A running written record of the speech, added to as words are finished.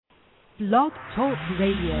Blog Talk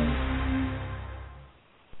Radio.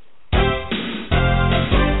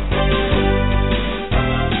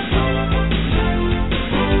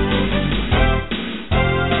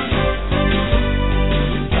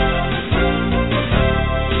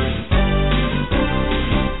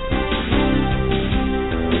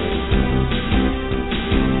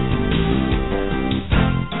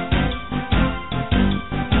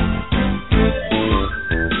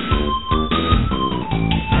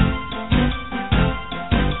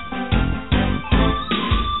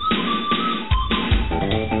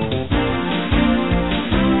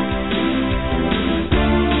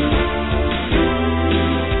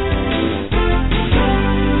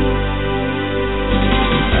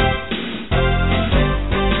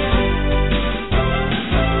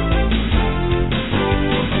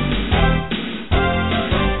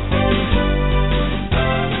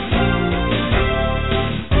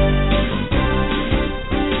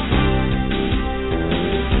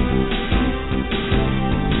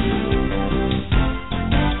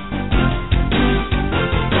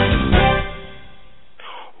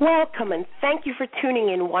 Welcome and thank you for tuning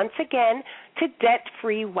in once again to Debt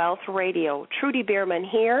Free Wealth Radio. Trudy Bierman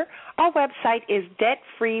here. Our website is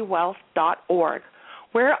debtfreewealth.org.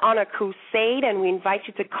 We're on a crusade and we invite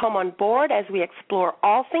you to come on board as we explore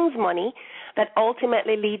all things money that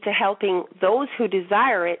ultimately lead to helping those who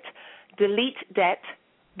desire it delete debt,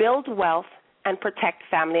 build wealth, and protect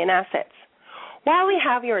family and assets. While we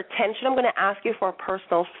have your attention, I'm going to ask you for a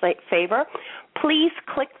personal favor. Please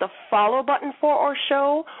click the follow button for our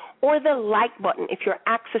show or the like button if you're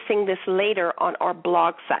accessing this later on our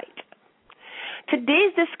blog site.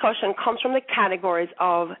 Today's discussion comes from the categories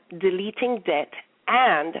of deleting debt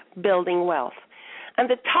and building wealth. And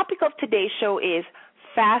the topic of today's show is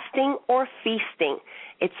fasting or feasting.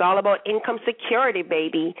 It's all about income security,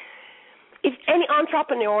 baby. If any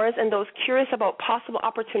entrepreneurs and those curious about possible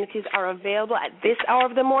opportunities are available at this hour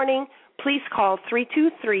of the morning, please call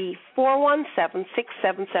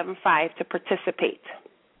 323-417-6775 to participate.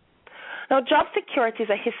 Now, job security is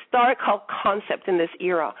a historical concept in this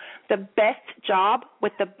era. The best job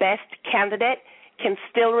with the best candidate can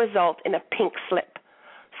still result in a pink slip.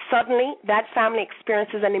 Suddenly, that family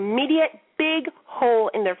experiences an immediate big hole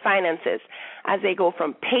in their finances as they go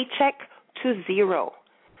from paycheck to zero.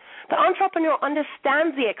 The entrepreneur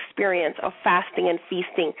understands the experience of fasting and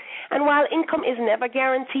feasting, and while income is never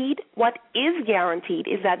guaranteed, what is guaranteed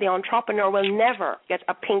is that the entrepreneur will never get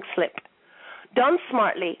a pink slip. Done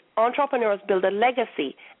smartly, entrepreneurs build a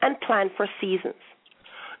legacy and plan for seasons.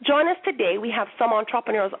 Join us today. We have some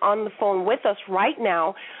entrepreneurs on the phone with us right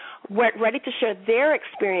now. We're ready to share their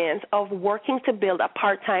experience of working to build a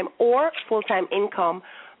part-time or full-time income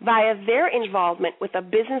via their involvement with a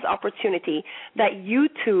business opportunity that you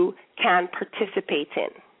too can participate in.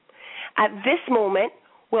 At this moment,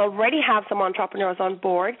 we already have some entrepreneurs on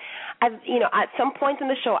board. At some point in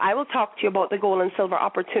the show, I will talk to you about the gold and silver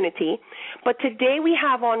opportunity. But today we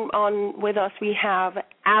have on with us, we have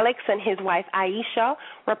Alex and his wife Aisha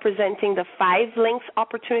representing the 5 Links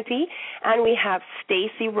opportunity, and we have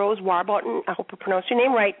Stacy Rose Warburton, I hope I pronounced your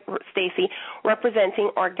name right, Stacy,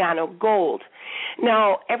 representing Organo Gold.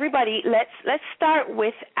 Now, everybody, let's start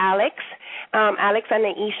with Alex. Alex and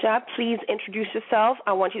Aisha, please introduce yourself.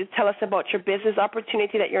 I want you to tell us about your business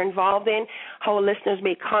opportunity that you're involved in, how listeners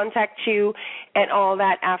may contact you, and all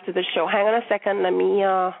that after the show. Hang on a second. Let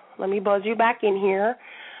me buzz you back in here.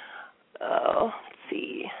 Let's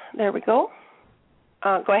see. There we go.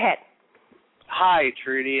 Go ahead. Hi,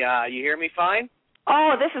 Trudy. You hear me fine?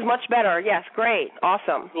 Oh, this is much better. Yes, great.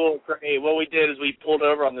 Awesome. Cool, great. What we did is we pulled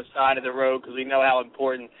over on the side of the road because we know how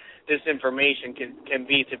important this information can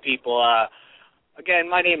be to people. Again,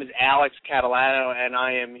 my name is Alex Catalano, and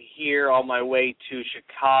I am here on my way to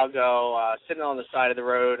Chicago, sitting on the side of the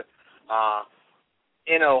road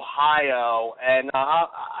in Ohio. And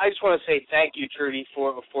I just want to say thank you, Trudy,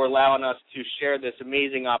 for allowing us to share this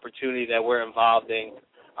amazing opportunity that we're involved in.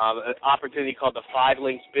 An opportunity called the 5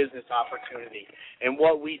 Links Business Opportunity. And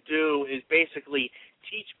what we do is basically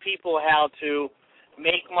teach people how to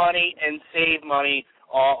make money and save money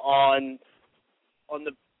on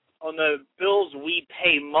the bills we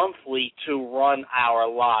pay monthly to run our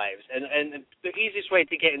lives. And the easiest way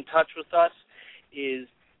to get in touch with us is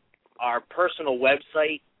our personal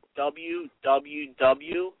website,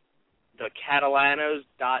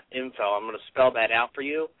 www.thecatalanos.info. I'm going to spell that out for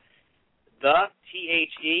you. The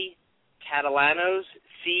THE Catalanos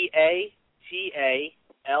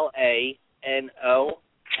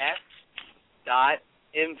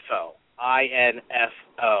CATALANOS.info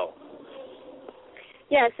INFO.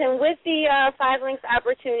 Yes, and with the 5 Links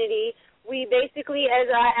opportunity, we basically, as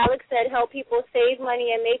Alex said, help people save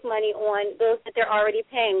money and make money on bills that they're already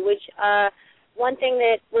paying, which one thing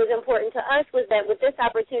that was important to us was that with this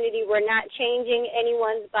opportunity, we're not changing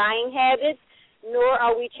anyone's buying habits, nor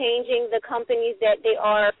are we changing the companies that they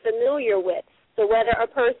are familiar with. So whether a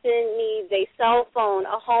person needs a cell phone,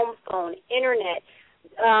 a home phone, internet,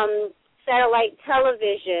 satellite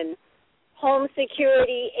television, home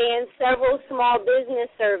security, and several small business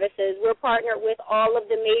services, we're partnered with all of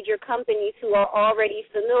the major companies who are already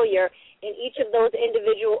familiar in each of those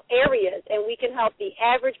individual areas, and we can help the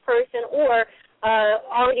average person or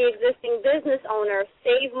already existing business owner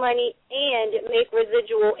save money and make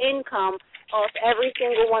residual income off every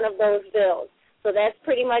single one of those bills. So that's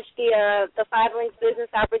pretty much the 5 Links business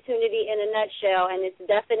opportunity in a nutshell, and it's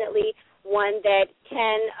definitely one that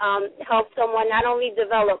can help someone not only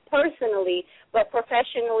develop personally but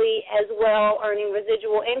professionally as well, earning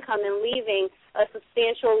residual income and leaving a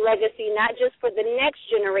substantial legacy not just for the next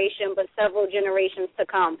generation but several generations to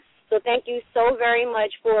come. So thank you so very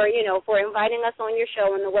much for inviting us on your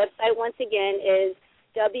show. And the website once again is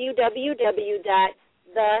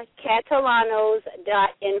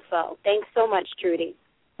www.thecatalanos.info. Thanks so much, Trudy.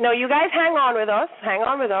 No, you guys hang on with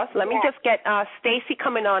us. Let me just get Stacy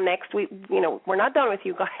coming on next. We're not done with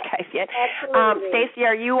you guys yet. Absolutely. Stacy,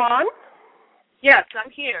 are you on? Yes, I'm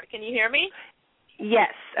here. Can you hear me?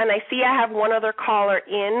 Yes, and I see I have one other caller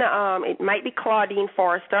in. It might be Claudine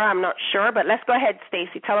Forrester. I'm not sure, but let's go ahead,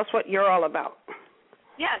 Stacy. Tell us what you're all about.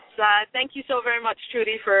 Yes, thank you so very much,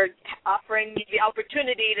 Trudy, for offering me the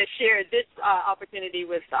opportunity to share this opportunity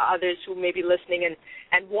with others who may be listening and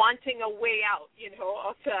wanting a way out,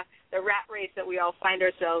 of the rat race that we all find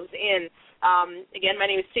ourselves in. Again, my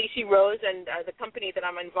name is Stacey Rose, and the company that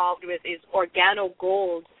I'm involved with is Organo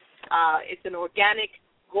Gold. It's an organic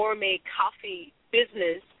gourmet coffee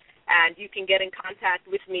business, and you can get in contact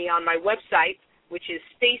with me on my website, which is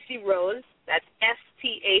Stacey Rose. That's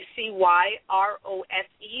STACYROSE,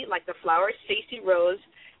 like the flower,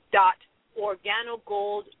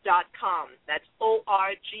 StaceyRose.organogold.com. That's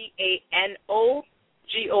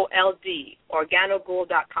ORGANOGOLD,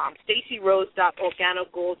 organogold.com,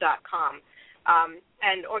 StaceyRose.organogold.com.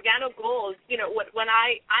 And Organo Gold, when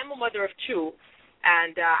I'm a mother of two,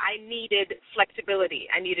 and I needed flexibility.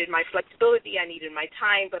 I needed my flexibility, I needed my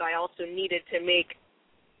time, but I also needed to make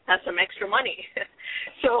some extra money.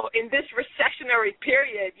 So in this recessionary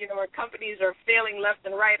period, where companies are failing left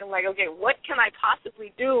and right, I'm like, okay, what can I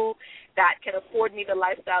possibly do that can afford me the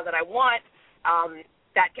lifestyle that I want,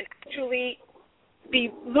 that can actually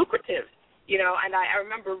be lucrative? And I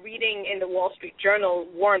remember reading in the Wall Street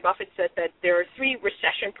Journal, Warren Buffett said that there are 3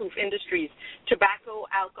 recession-proof industries: tobacco,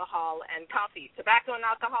 alcohol, and coffee. Tobacco and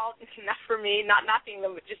alcohol, not for me, not knocking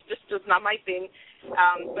them, but just not my thing.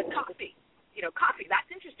 But coffee. Coffee, that's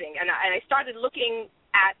interesting. And I started looking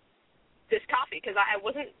at this coffee because I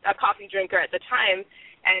wasn't a coffee drinker at the time.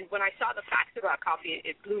 And when I saw the facts about coffee,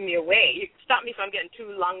 it blew me away. Stop me if I'm getting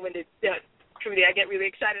too long-winded. Trudy, I get really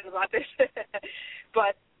excited about this.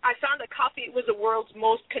 But I found that coffee was the world's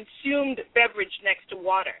most consumed beverage next to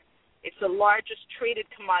water. It's the largest traded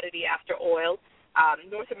commodity after oil.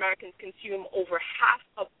 North Americans consume over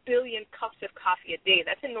 500 million cups of coffee a day.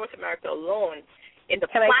 That's in North America alone.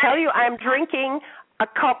 Can I tell you, I'm drinking a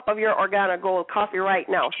cup of your Organo Gold coffee right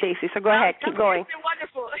now, Stacey, so go ahead, keep going. They're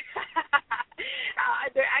wonderful.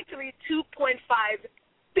 There are actually 2.5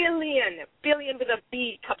 billion with a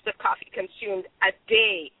B cups of coffee consumed a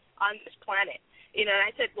day on this planet. And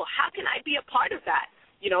I said, well, how can I be a part of that?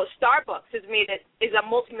 Starbucks is a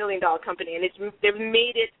multi-million-dollar company, and they've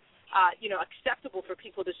made it, acceptable for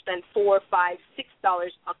people to spend $4, $5, $6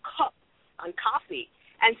 a cup on coffee.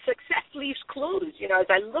 And success leaves clues. As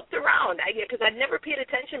I looked around, because I'd never paid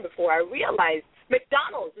attention before, I realized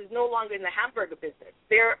McDonald's is no longer in the hamburger business.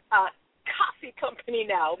 They're a coffee company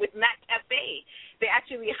now with McCafe. They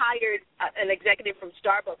actually hired an executive from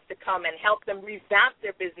Starbucks to come and help them revamp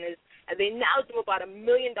their business, and they now do about $1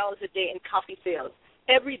 million a day in coffee sales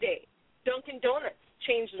every day. Dunkin' Donuts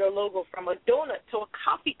changed their logo from a donut to a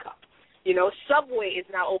coffee cup. Subway is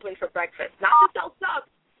now open for breakfast, not to sell subs,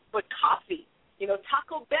 but coffee.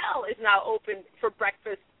 Taco Bell is now open for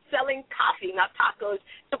breakfast, selling coffee, not tacos.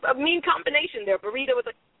 So a mean combination there, burrito with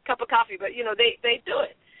a cup of coffee, but, they do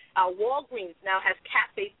it. Walgreens now has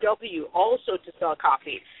Cafe W also to sell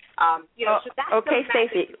coffee. So that's okay,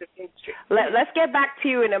 Stacey. Let's get back to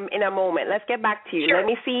you in a moment. Let's get back to you. Sure. Let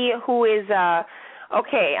me see who is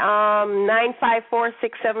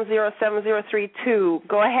 954-670-7032.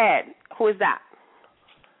 Go ahead. Who is that?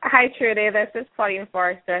 Hi, Trudy. This is Claudine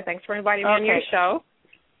Forrester. Thanks for inviting me on your show.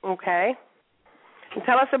 Okay.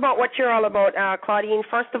 Tell us about what you're all about, Claudine.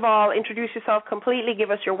 First of all, introduce yourself completely. Give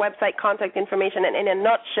us your website, contact information, and in a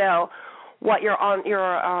nutshell, what your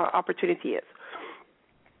opportunity is.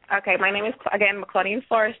 Okay, my name is, again, Claudine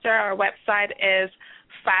Forrester. Our website is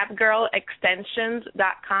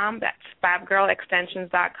fabgirlextensions.com. That's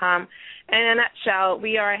fabgirlextensions.com. And in a nutshell,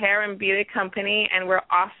 we are a hair and beauty company, and we're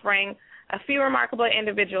offering a few remarkable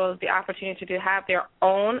individuals the opportunity to have their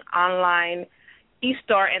own online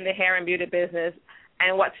e-store in the hair and beauty business.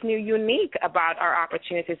 And what's unique about our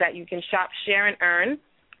opportunity is that you can shop, share, and earn.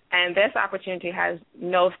 And this opportunity has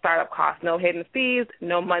no startup cost, no hidden fees,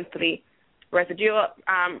 no monthly residual,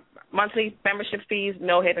 monthly membership fees,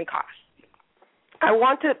 no hidden costs. I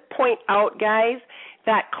want to point out, guys,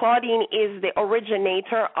 that Claudine is the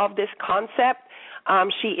originator of this concept.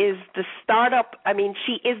 She is the startup. I mean,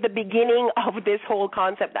 she is the beginning of this whole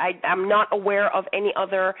concept. I'm not aware of any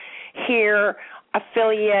other hair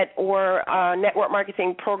affiliate or network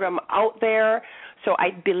marketing program out there. So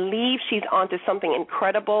I believe she's onto something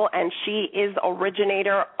incredible, and she is the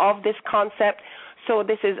originator of this concept. So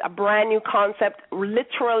this is a brand new concept,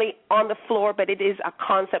 literally on the floor, but it is a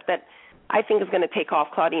concept that I think is going to take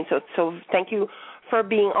off, Claudine. So thank you for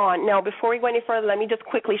being on. Now, before we go any further, let me just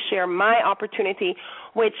quickly share my opportunity,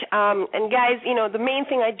 which, and guys, you know, the main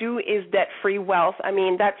thing I do is debt-free wealth. I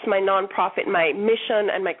mean, that's my nonprofit. My mission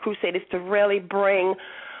and my crusade is to really bring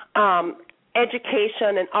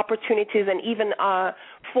education and opportunities and even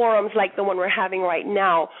forums like the one we're having right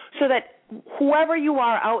now, so that whoever you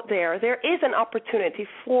are out there, there is an opportunity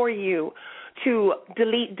for you to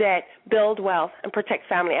delete debt, build wealth, and protect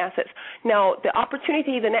family assets. Now, the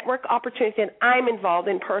opportunity, the network opportunity that I'm involved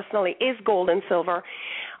in personally is gold and silver.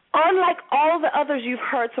 Unlike all the others you've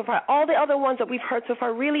heard so far, all the other ones that we've heard so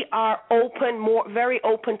far really are open, very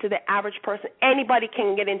open to the average person. Anybody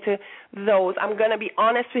can get into those. I'm going to be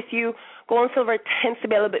honest with you. Gold and silver tends to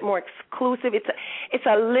be a little bit more exclusive. It's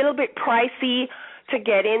a little bit pricey to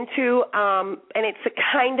get into, and it's the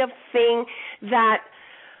kind of thing that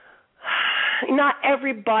not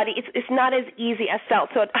everybody, it's not as easy as sell.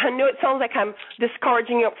 So I know it sounds like I'm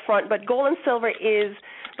discouraging you up front, but gold and silver is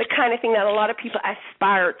the kind of thing that a lot of people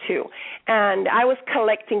aspire to. And I was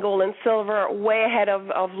collecting gold and silver way ahead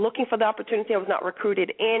of looking for the opportunity. I was not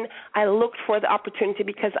recruited in. I looked for the opportunity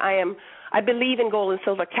because I believe in gold and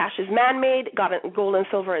silver. Cash is man-made, gold and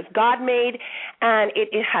silver is God-made, and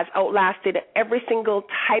it has outlasted every single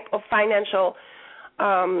type of financial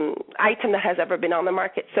item that has ever been on the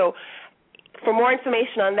market. So for more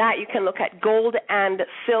information on that, you can look at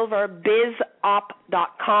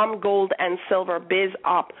goldandsilverbizop.com,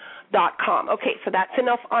 goldandsilverbizop.com. Okay, so that's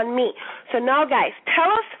enough on me. So now, guys,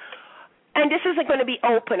 tell us, and this isn't going to be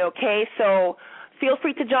open, okay? So feel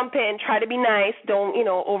free to jump in, try to be nice, don't,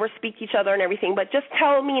 overspeak each other and everything, but just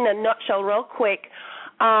tell me in a nutshell real quick,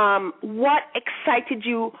 what excited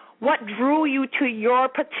you, what drew you to your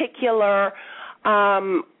particular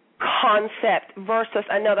concept versus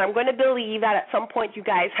another. I'm going to believe that at some point you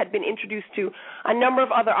guys had been introduced to a number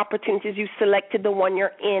of other opportunities. You selected the one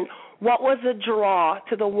you're in. What was the draw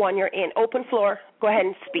to the one you're in? Open floor. Go ahead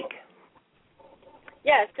and speak.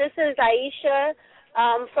 Yes, this is Aisha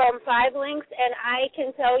from 5 Links, and I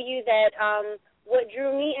can tell you that what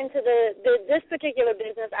drew me into this particular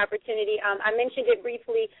business opportunity, I mentioned it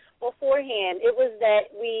briefly beforehand. It was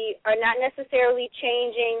that we are not necessarily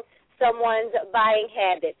changing someone's buying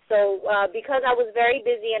habits. So because I was very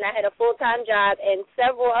busy and I had a full-time job and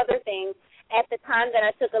several other things at the time that I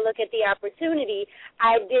took a look at the opportunity,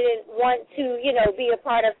 I didn't want to, be a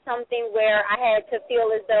part of something where I had to feel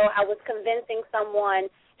as though I was convincing someone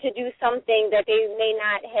to do something that they may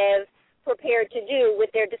not have prepared to do with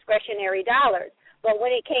their discretionary dollars. But when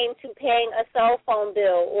it came to paying a cell phone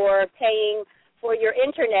bill or paying for your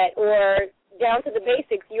internet or down to the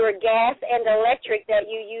basics, your gas and electric that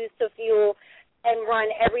you use to fuel and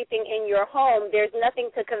run everything in your home, there's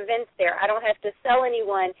nothing to convince there. I don't have to sell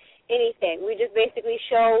anyone anything. We just basically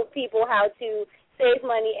show people how to save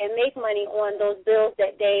money and make money on those bills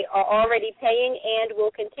that they are already paying and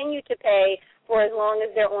will continue to pay for as long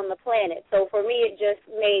as they're on the planet. So for me, it just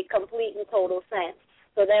made complete and total sense.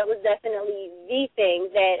 So that was definitely the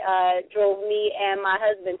thing that drove me and my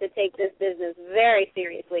husband to take this business very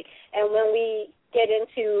seriously. And when we get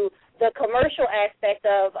into the commercial aspect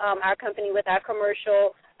of our company with our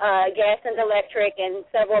commercial gas and electric and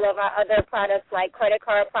several of our other products like credit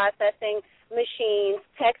card processing machines,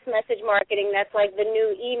 text message marketing, that's like the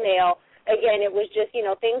new email. Again, it was just,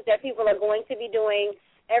 things that people are going to be doing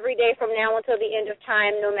every day from now until the end of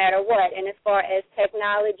time, no matter what. And as far as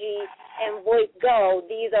technology and VoIP Go,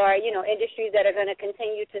 these are, industries that are going to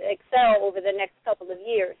continue to excel over the next couple of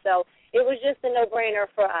years. So it was just a no-brainer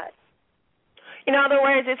for us. In other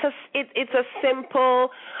words, it's a simple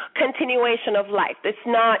continuation of life. It's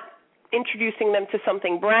not introducing them to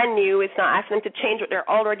something brand new. It's not asking them to change what they're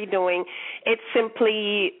already doing. It's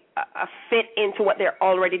simply a fit into what they're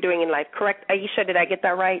already doing in life. Correct, Aisha? Did I get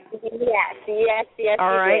that right? Yes.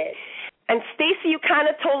 All right. Did. And Stacey, you kind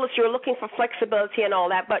of told us you're looking for flexibility and all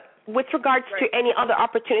that, but with regards to any other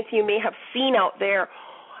opportunity you may have seen out there,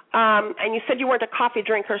 and you said you weren't a coffee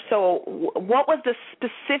drinker, so what was the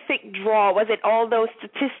specific draw? Was it all those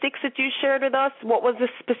statistics that you shared with us? What was the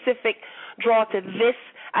specific draw to this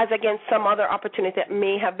as against some other opportunity that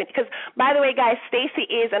may have been? Because, by the way, guys, Stacey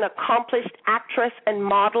is an accomplished actress and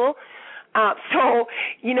model. So,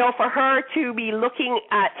 for her to be looking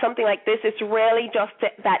at something like this, it's really just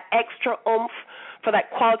that extra oomph for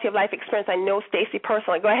that quality of life experience. I know Stacey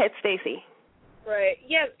personally. Go ahead, Stacey. Right.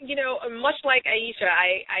 Yeah, much like Aisha,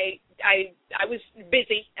 I was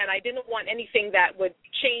busy, and I didn't want anything that would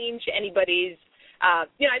change anybody's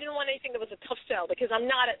I didn't want anything that was a tough sell because I'm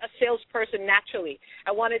not a salesperson naturally.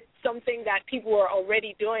 I wanted something that people were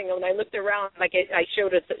already doing. And when I looked around, like I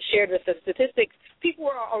shared with the statistics, people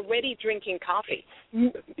were already drinking coffee,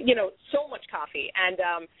 so much coffee. And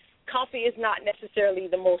coffee is not necessarily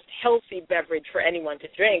the most healthy beverage for anyone to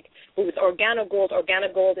drink. But with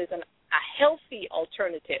OrganoGold is a healthy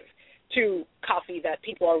alternative to coffee that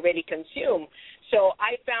people already consume. So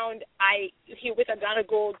I found here with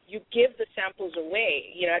OrganoGold, you give the samples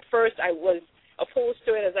away. At first I was opposed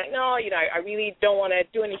to it. I was like, no, I really don't want to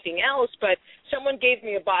do anything else. But someone gave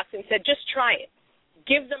me a box and said, just try it.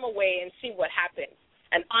 Give them away and see what happens.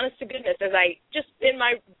 And honest to goodness, as I just in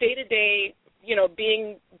my day-to-day,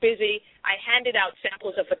 being busy, I handed out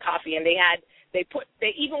samples of the coffee, and they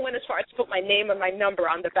even went as far as to put my name and my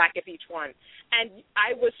number on the back of each one. And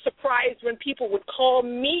I was surprised when people would call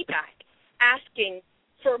me back asking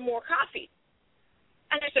for more coffee.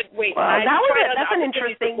 And I said, wait, that's an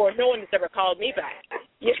interesting. Before. No one has ever called me back.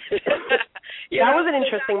 That was an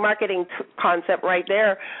interesting marketing concept right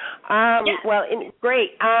there. Well,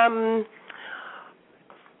 great.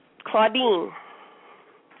 Claudine,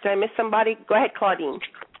 did I miss somebody? Go ahead, Claudine.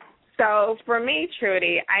 So for me,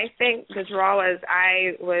 Trudy, I think the draw was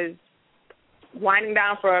I was winding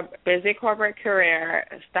down for a busy corporate career,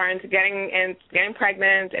 getting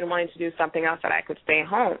pregnant, and wanting to do something else that I could stay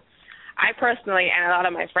home. I personally, and a lot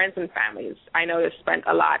of my friends and families, I noticed spent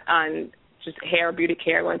a lot on just hair, beauty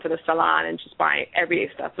care, going to the salon and just buying everyday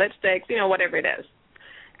stuff, lipsticks, whatever it is.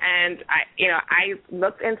 And I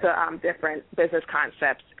looked into different business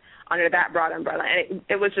concepts under that broad umbrella, and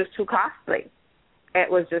it was just too costly. It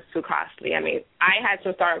was just too costly. I mean, I had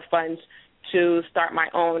some startup funds to start my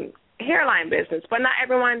own hairline business, but not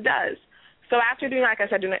everyone does. So after doing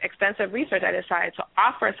extensive research, I decided to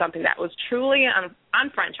offer something that was truly an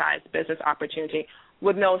unfranchised business opportunity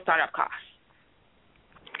with no startup costs.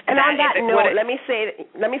 And on that note, let me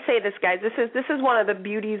say this, guys. This is one of the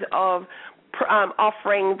beauties of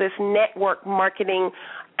offering this network marketing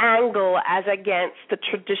angle as against the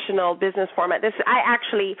traditional business format. I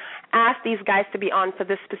actually asked these guys to be on for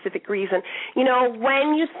this specific reason.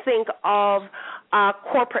 When you think of a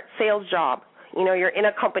corporate sales job, you're in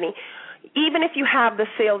a company, even if you have the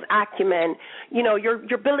sales acumen,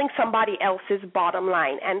 you're building somebody else's bottom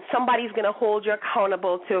line, and somebody's going to hold you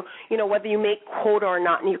accountable to, whether you make quota or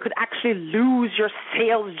not, and you could actually lose your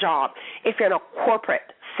sales job if you're in a corporate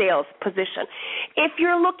sales position. If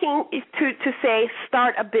you're looking to say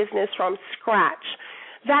start a business from scratch,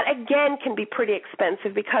 that again can be pretty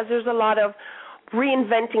expensive because there's a lot of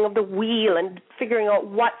reinventing of the wheel and figuring out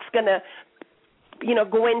what's going to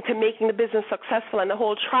go into making the business successful and the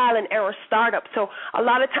whole trial and error startup. So a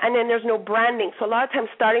lot of time, and then there's no branding. So a lot of times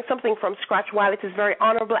starting something from scratch, while it is very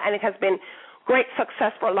honorable and it has been great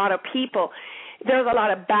success for a lot of people, there's a lot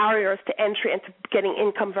of barriers to entry and to getting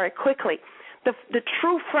income very quickly. The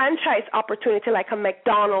true franchise opportunity like a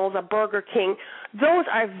McDonald's, a Burger King, those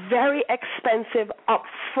are very expensive up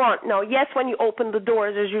front. Now, yes, when you open the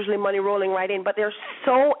doors, there's usually money rolling right in, but they're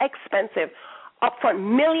so expensive up front,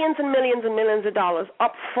 millions and millions and millions of dollars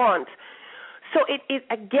up front. So it is,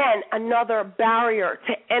 again, another barrier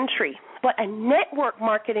to entry, but a network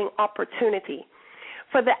marketing opportunity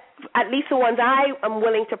for at least the ones I am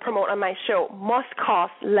willing to promote on my show must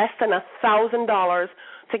cost less than $1,000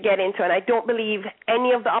 to get into, and I don't believe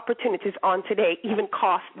any of the opportunities on today even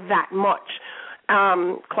cost that much.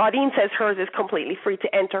 Claudine says hers is completely free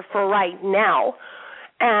to enter for right now,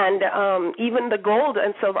 and even the gold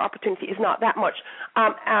and silver opportunity is not that much.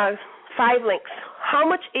 5 links. How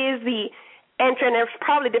much is the enter, and there's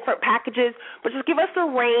probably different packages, but just give us a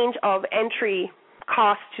range of entry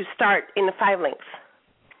costs to start in the 5 links.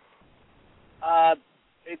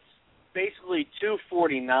 It's basically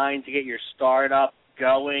 $249 to get your startup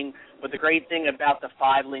going. But the great thing about the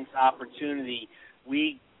 5 links opportunity,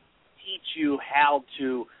 we teach you how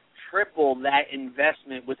to triple that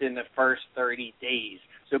investment within the first 30 days.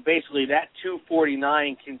 So basically, that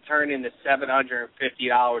 $249 can turn into $750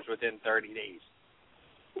 within 30 days.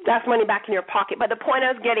 That's money back in your pocket. But the point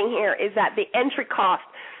I was getting here is that the entry cost,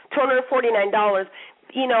 $249,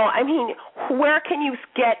 I mean, where can you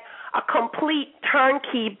get a complete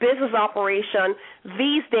turnkey business operation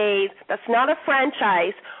these days that's not a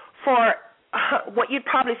franchise for what you'd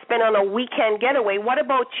probably spend on a weekend getaway? What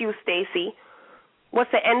about you, Stacy?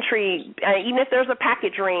 What's the entry, even if there's a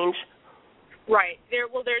package range? Right. There's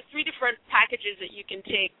 3 different packages that you can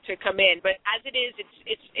take to come in, but as it is,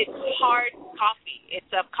 it's hard coffee. It's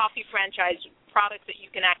a coffee franchise product that you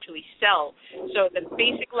can actually sell. So the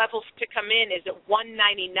basic level to come in is at $199,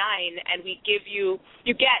 and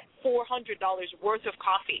you get $400 worth of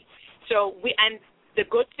coffee. So and the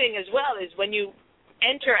good thing as well is when you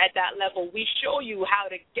enter at that level, we show you how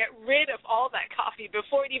to get rid of all that coffee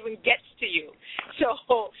before it even gets to you. So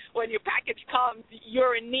when your package comes,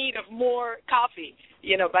 you're in need of more coffee,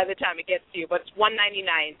 by the time it gets to you. But it's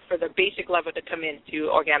 $199 for the basic level to come into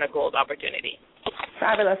Organic Gold opportunity.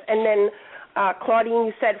 Fabulous. And then, Claudine,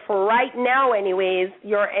 you said for right now, anyways,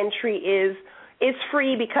 your entry is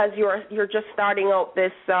free because you're just starting out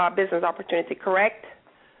this business opportunity, correct?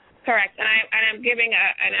 Correct, and I'm giving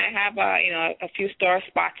I have a few store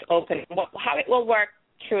spots open. How it will work,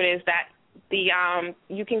 Trudy, is that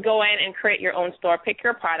you can go in and create your own store, pick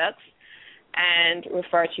your products, and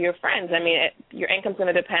refer to your friends. I mean, your income's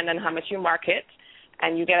going to depend on how much you market,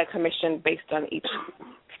 and you get a commission based on each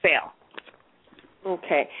sale.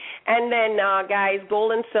 Okay, and then guys,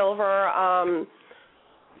 gold and silver.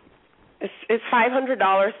 It's $500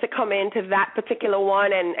 to come into that particular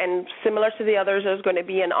one, and similar to the others, there's going to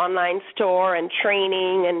be an online store and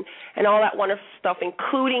training and all that wonderful stuff,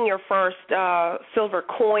 including your first silver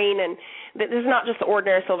coin. And this is not just the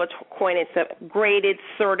ordinary silver coin; it's a graded,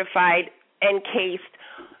 certified, encased.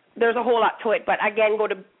 There's a whole lot to it. But again, go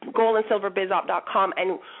to goldandsilverbizop.com,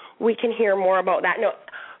 and we can hear more about that. Now,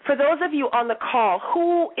 for those of you on the call,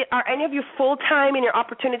 are any of you full-time in your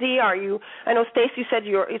opportunity? Are you? I know, Stacey, you said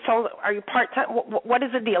are you part-time? What is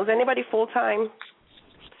the deal? Is anybody full-time?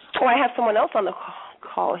 Oh, I have someone else on the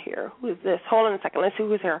call here. Who is this? Hold on a second. Let's see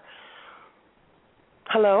who's here.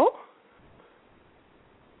 Hello?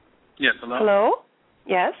 Yes, hello? Hello?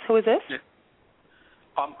 Yes, who is this? Yeah.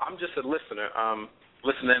 I'm just a listener.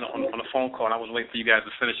 Listening on a phone call, and I was waiting for you guys to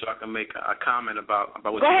finish so I can make a comment about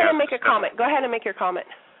what you guys Go ahead and make discussed. your comment. Go ahead and make your comment.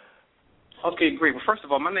 Okay, great. Well, first of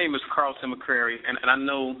all, my name is Carlton McCrary, and I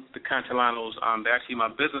know the Cantellanos. They're actually my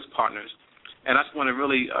business partners, and I just want to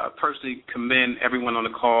really personally commend everyone on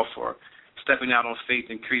the call for stepping out on faith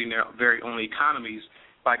and creating their very own economies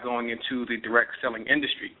by going into the direct selling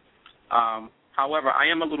industry. However, I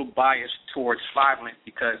am a little biased towards 5 Link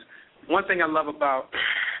because one thing I love about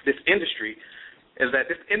this industry is that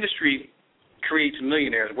this industry creates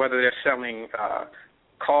millionaires, whether they're selling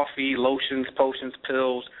coffee, lotions, potions,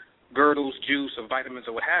 pills, girdles, juice, or vitamins,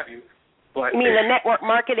 or what have you. But you mean the network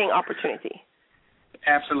marketing opportunity?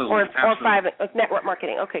 Absolutely. Or absolutely. network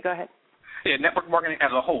marketing. Okay, go ahead. Yeah, network marketing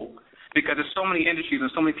as a whole, because there's so many industries and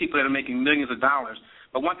so many people that are making millions of dollars.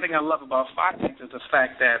 But one thing I love about 5 Links is the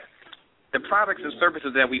fact that the products and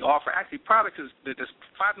services that we offer, 5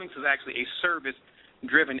 Links is actually a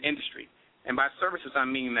service-driven industry. And by services, I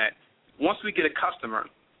mean that once we get a customer,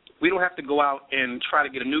 we don't have to go out and try to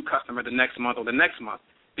get a new customer the next month or the next month,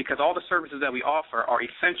 because all the services that we offer are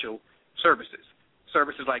essential services.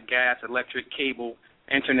 Services like gas, electric, cable,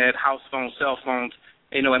 internet, house phones, cell phones.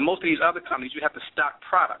 And most of these other companies, you have to stock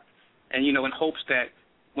product. And, in hopes that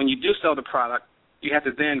when you do sell the product, you have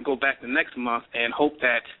to then go back the next month and hope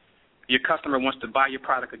that your customer wants to buy your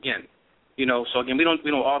product again. So again, we don't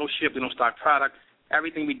auto ship, we don't stock product.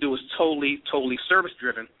 Everything we do is totally service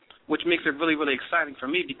driven, which makes it really, really exciting for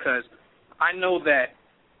me, because I know that,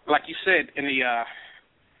 like you said, in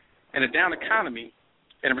a down economy,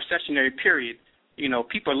 in a recessionary period,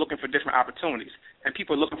 people are looking for different opportunities, and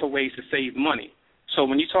people are looking for ways to save money. So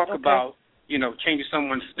when you talk about, changing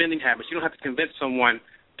someone's spending habits, you don't have to convince someone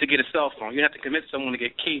to get a cell phone. You have to convince someone to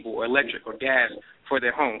get cable or electric or gas for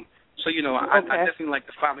their home. So, I definitely like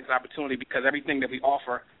the 5 Links opportunity, because everything that we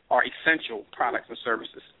offer are essential products and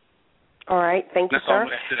services. All right. Thank you, sir. That's all I'm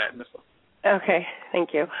going to add to that. Okay. Thank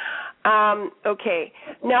you. Okay.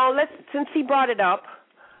 Now, since he brought it up,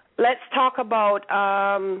 let's talk about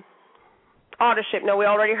Autoship. Now, we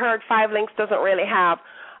already heard 5 Links doesn't really have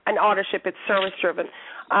an Autoship. It's service-driven.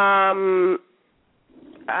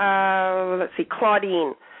 Let's see,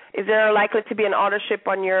 Claudine. Is there likely to be an Autoship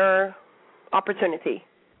on your opportunity?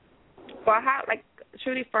 Well,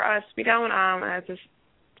 truly for us, we don't, as just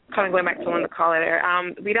kind of going back to one of the caller there,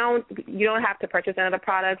 you don't have to purchase any of the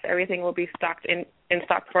products. Everything will be stocked in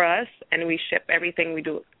stock for us, and we ship everything we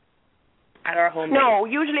do at our home base. No,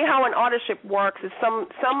 usually how an Autoship works is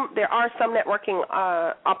there are some networking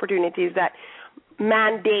opportunities that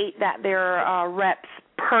mandate that their reps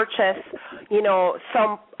purchase,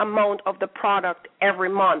 some amount of the product every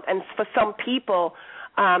month. And for some people,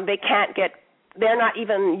 they're not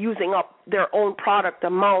even using up their own product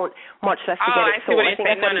amount, much less to get it sold. I see what you're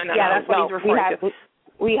saying. No. That's what he's referring to.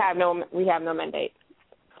 We have no mandate.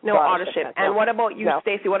 No Autoship. And what about you,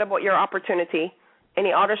 Stacy? What about your opportunity? Any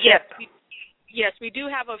Autoship? Yes, we do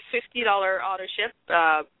have a $50 Autoship,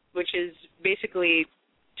 which is basically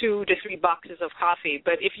 2 to 3 boxes of coffee.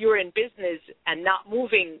 But if you're in business and not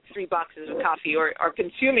moving 3 boxes of coffee or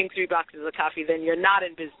consuming 3 boxes of coffee, then you're not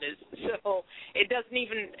in business. So it doesn't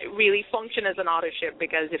even really function as an Autoship,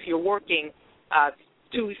 because if you're working,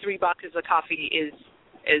 2, 3 boxes of coffee is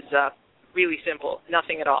really simple,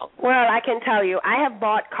 nothing at all. Well, I can tell you, I have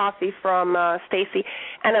bought coffee from Stacy,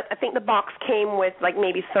 and I think the box came with like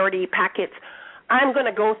maybe 30 packets. I'm going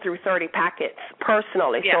to go through 30 packets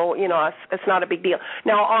personally, so, it's not a big deal.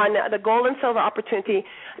 Now, on the gold and silver opportunity,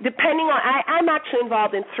 depending on, I'm actually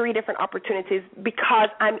involved in 3 different opportunities because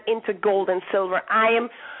I'm into gold and silver.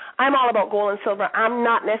 I'm all about gold and silver. I'm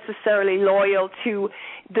not necessarily loyal to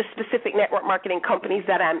the specific network marketing companies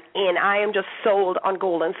that I'm in. I am just sold on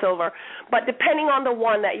gold and silver. But depending on the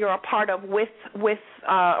one that you're a part of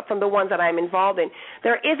from the ones that I'm involved in,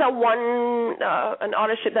 there is an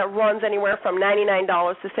Autoship that runs anywhere from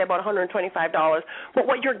 $99 to say about $125. But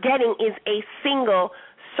what you're getting is a single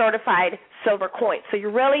certified silver coin. So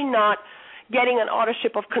you're really not getting an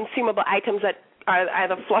Autoship of consumable items that are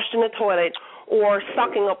either flushed in the toilet or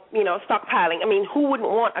stocking up, stockpiling. I mean, who wouldn't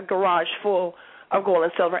want a garage full of gold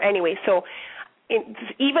and silver anyway? So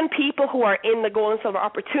even people who are in the gold and silver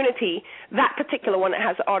opportunity, that particular one that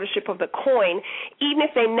has the Autoship of the coin, even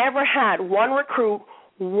if they never had one recruit,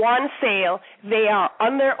 one sale, they are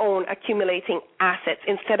on their own accumulating assets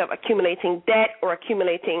instead of accumulating debt or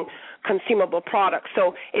accumulating consumable products.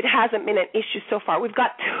 So it hasn't been an issue so far. We've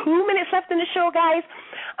got 2 minutes left in the show, guys.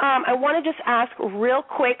 I want to just ask real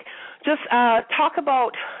quick, talk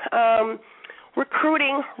about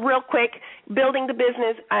recruiting real quick, building the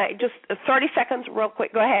business. Just 30 seconds real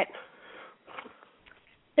quick. Go ahead.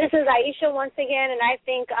 This is Aisha once again, and I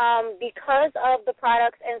think because of the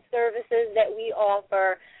products and services that we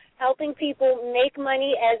offer, helping people make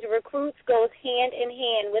money as recruits goes hand in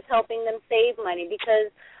hand with helping them save money because,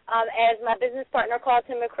 as my business partner,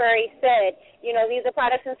 Carlton McCrary, said, these are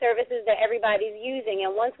products and services that everybody's using,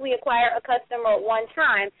 and once we acquire a customer at one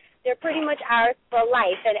time, they're pretty much ours for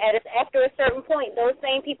life, and after a certain point, those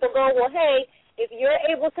same people go, well, hey, if you're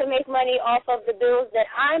able to make money off of the bills that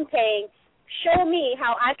I'm paying, show me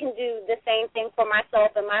how I can do the same thing for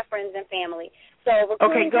myself and my friends and family. So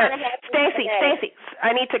okay, good. Stacy,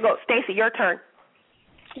 I need to go. Stacy, your turn.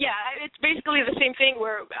 Yeah, it's basically the same thing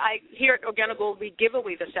where here at OrganoGold, we give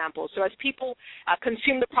away the samples. So as people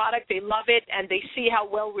consume the product, they love it, and they see how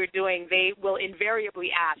well we're doing, they will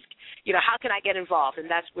invariably ask, how can I get involved?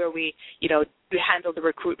 And that's where we handle the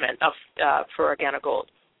recruitment for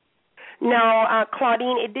OrganoGold. Now,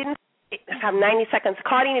 Claudine, have 90 seconds.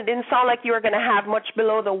 Claudine, it didn't sound like you were going to have much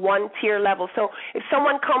below the 1-tier level. So if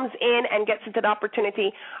someone comes in and gets into the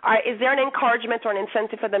opportunity, is there an encouragement or an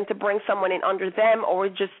incentive for them to bring someone in under them, or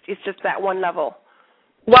it's just that one level?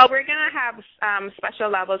 Well, we're going to have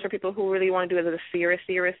special levels for people who really want to do it as a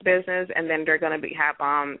serious business, and then they're going to have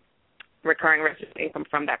recurring income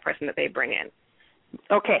from that person that they bring in.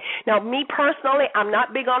 Okay. Now, me personally, I'm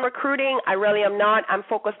not big on recruiting. I really am not. I'm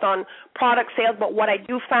focused on product sales. But what I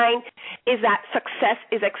do find is that success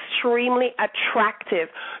is extremely attractive.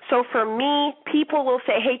 So for me, people will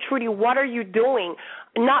say, hey, Trudy, what are you doing?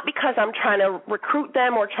 Not because I'm trying to recruit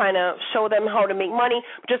them or trying to show them how to make money,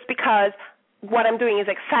 just because what I'm doing is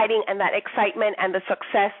exciting, and that excitement and the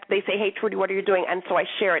success, they say, hey, Trudy, what are you doing? And so I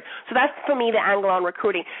share it. So that's, for me, the angle on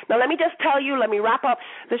recruiting. Now, let me wrap up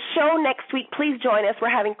the show next week. Please join us.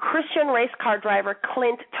 We're having Christian race car driver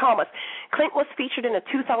Clint Thomas. Clint was featured in a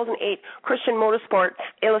 2008 Christian Motorsports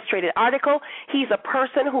Illustrated article. He's a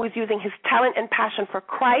person who is using his talent and passion for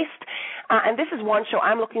Christ, and this is one show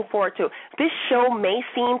I'm looking forward to. This show may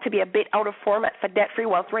seem to be a bit out of format for Debt Free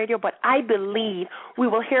Wealth Radio, but I believe we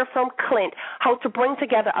will hear from Clint how to bring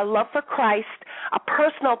together a love for Christ, a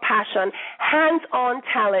personal passion, hands-on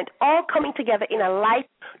talent, all coming together in a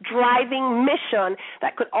life-driving mission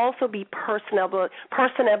that could also be personally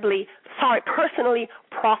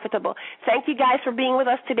profitable. Thank you guys for being with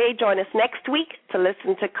us today. Join us next week to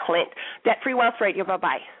listen to Clint. Debt Free Wealth Radio.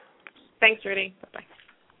 Bye-bye. Thanks, Rudy. Bye-bye.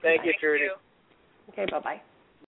 Thank you, Trudy. Okay, bye-bye.